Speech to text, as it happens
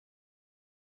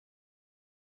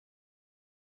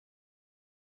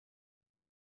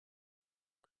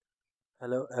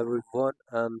Hello everyone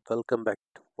and welcome back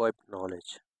to VoIP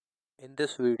Knowledge. In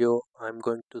this video, I'm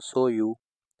going to show you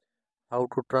how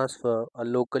to transfer a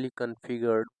locally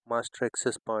configured master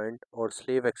access point or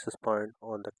slave access point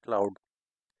on the cloud.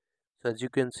 So as you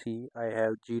can see, I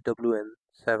have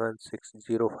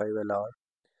GWN7605LR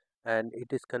and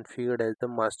it is configured as the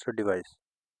master device.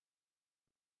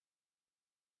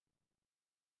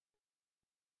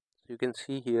 So you can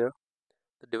see here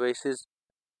the device is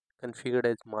configured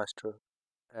as master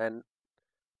and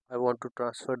I want to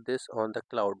transfer this on the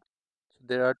cloud. So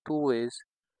there are two ways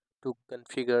to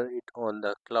configure it on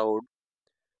the cloud.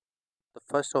 The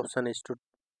first option is to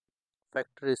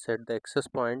factory reset the access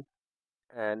point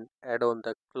and add on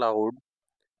the cloud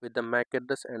with the MAC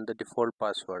address and the default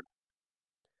password.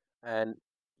 And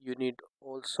you need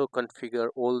also configure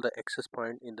all the access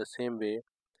point in the same way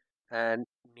and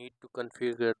need to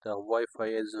configure the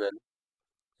Wi-Fi as well.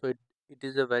 So it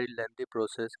is a very lengthy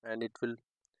process and it will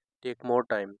take more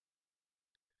time.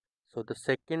 So the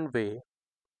second way,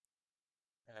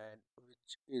 and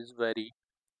which is very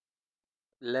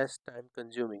less time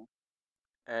consuming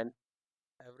and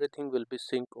everything will be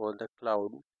synced on the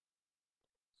cloud.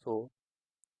 So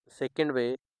the second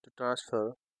way to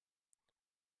transfer,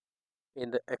 in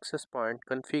the access point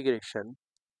configuration,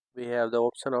 we have the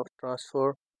option of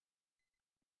transfer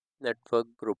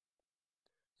network group.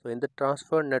 So in the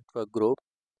transfer network group,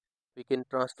 we can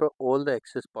transfer all the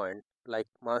access points like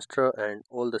master and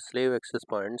all the slave access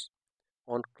points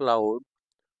on cloud.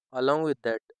 Along with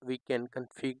that, we can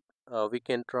transfer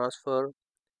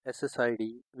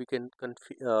SSID, we can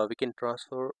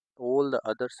transfer all the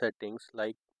other settings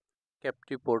like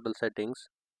captive portal settings,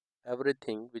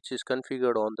 everything which is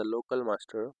configured on the local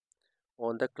master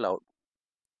on the cloud.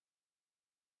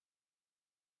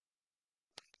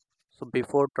 So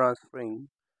before transferring,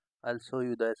 I'll show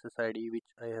you the SSID which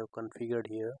I have configured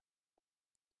here.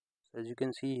 So as you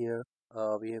can see here,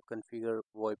 we have configured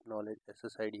VoIP knowledge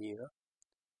SSID here.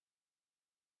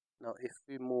 Now if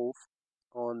we move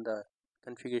on the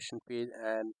configuration page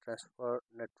and transfer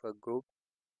network group,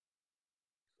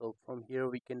 so from here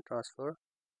we can transfer.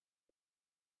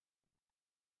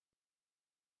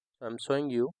 So I'm showing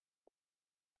you.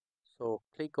 So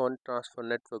click on transfer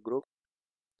network group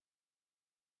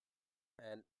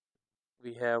and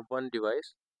we have one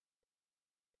device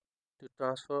to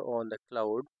transfer on the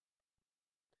cloud,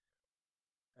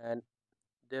 and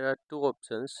there are two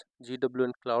options,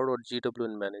 GWN Cloud or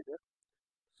GWN Manager.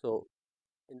 So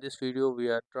in this video we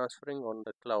are transferring on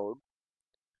the cloud.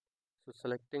 So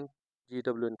selecting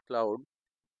GWN Cloud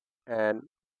and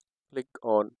click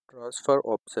on transfer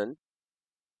option.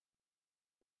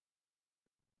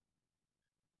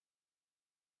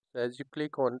 So as you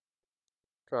click on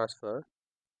transfer,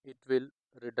 it will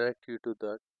redirect you to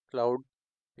the cloud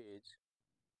page.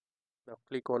 Now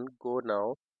click on go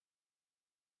now.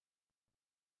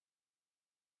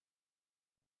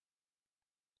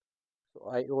 So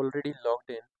I already logged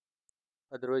in,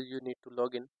 otherwise you need to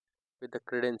log in with the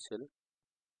credential.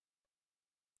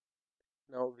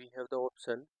 Now we have the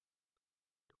option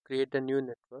to create a new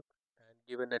network and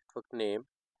give a network name.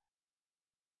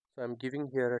 So I'm giving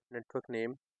here a network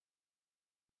name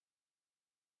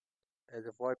as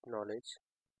a VoIP knowledge,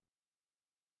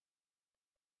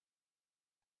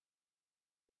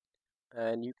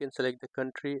 and you can select the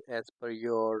country as per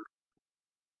your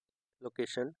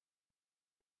location.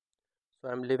 So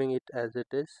I'm leaving it as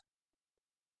it is,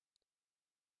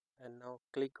 and now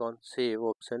click on save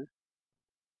option.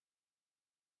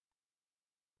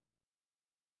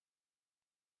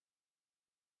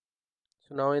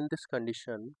 So now in this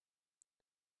condition,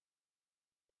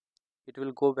 it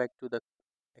will go back to the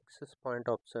access point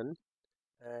option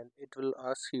and it will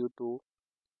ask you to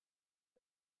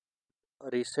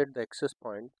reset the access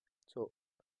point. So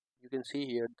you can see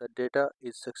here the data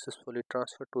is successfully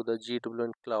transferred to the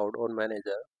GWN Cloud or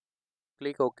Manager.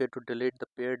 Click OK to delete the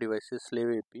paired devices slave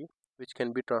AP which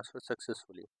can be transferred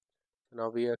successfully. So now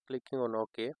we are clicking on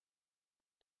OK.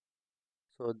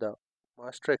 So the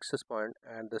master access point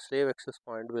and the slave access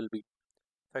point will be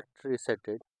factory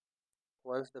resetted.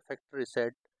 Once the factory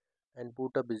reset and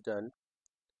boot up is done,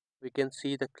 we can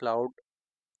see the cloud,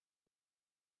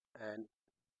 and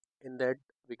in that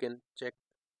we can check.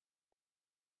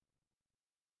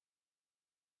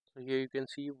 So here you can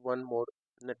see one more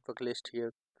network list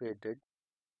here created.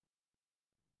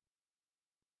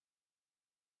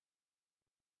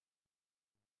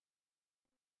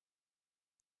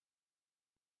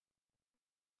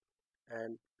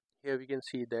 And here we can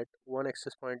see that one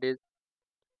access point is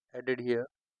added here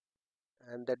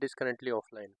and that is currently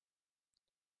offline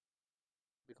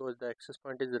because the access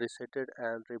point is resetted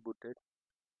and rebooted.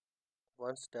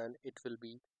 Once done, it will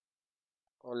be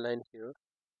online here.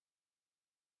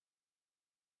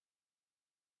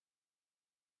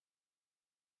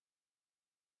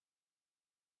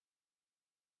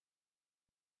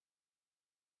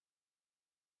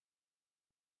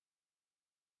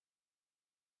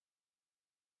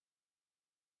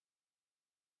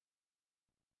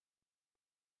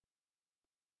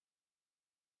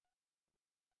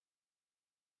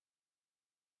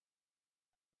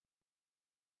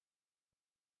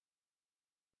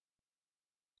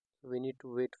 So we need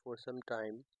to wait for some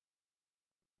time,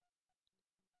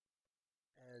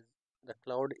 as the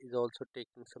cloud is also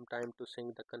taking some time to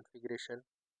sync the configuration.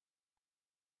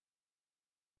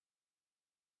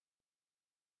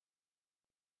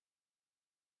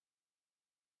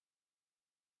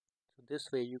 So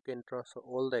this way you can transfer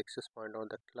all the access point on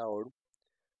the cloud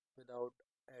without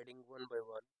adding one by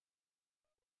one,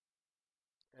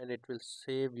 and it will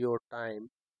save your time.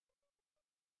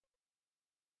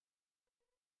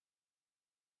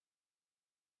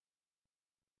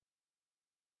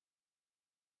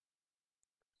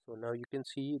 So now you can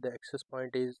see the access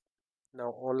point is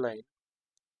now online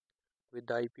with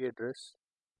the IP address,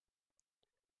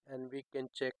 and we can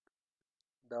check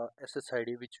the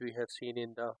SSID which we have seen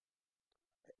in the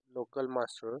local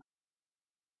master.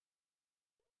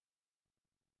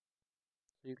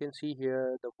 So you can see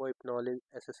here the VoIP knowledge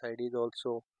SSID is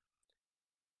also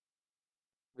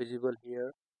visible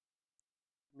here.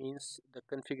 Means the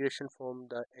configuration from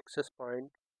the access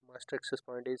point, master access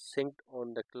point, is synced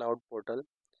on the cloud portal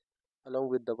along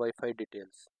with the Wi-Fi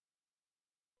details.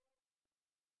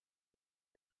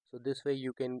 So this way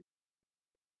you can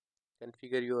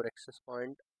configure your access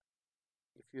point.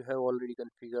 If you have already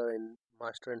configured in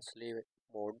master and slave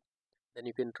mode, then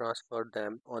you can transfer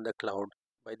them on the cloud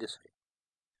by this way.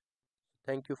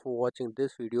 Thank you for watching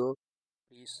this video.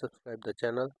 Please subscribe the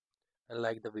channel and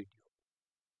like the video.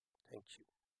 Thank you.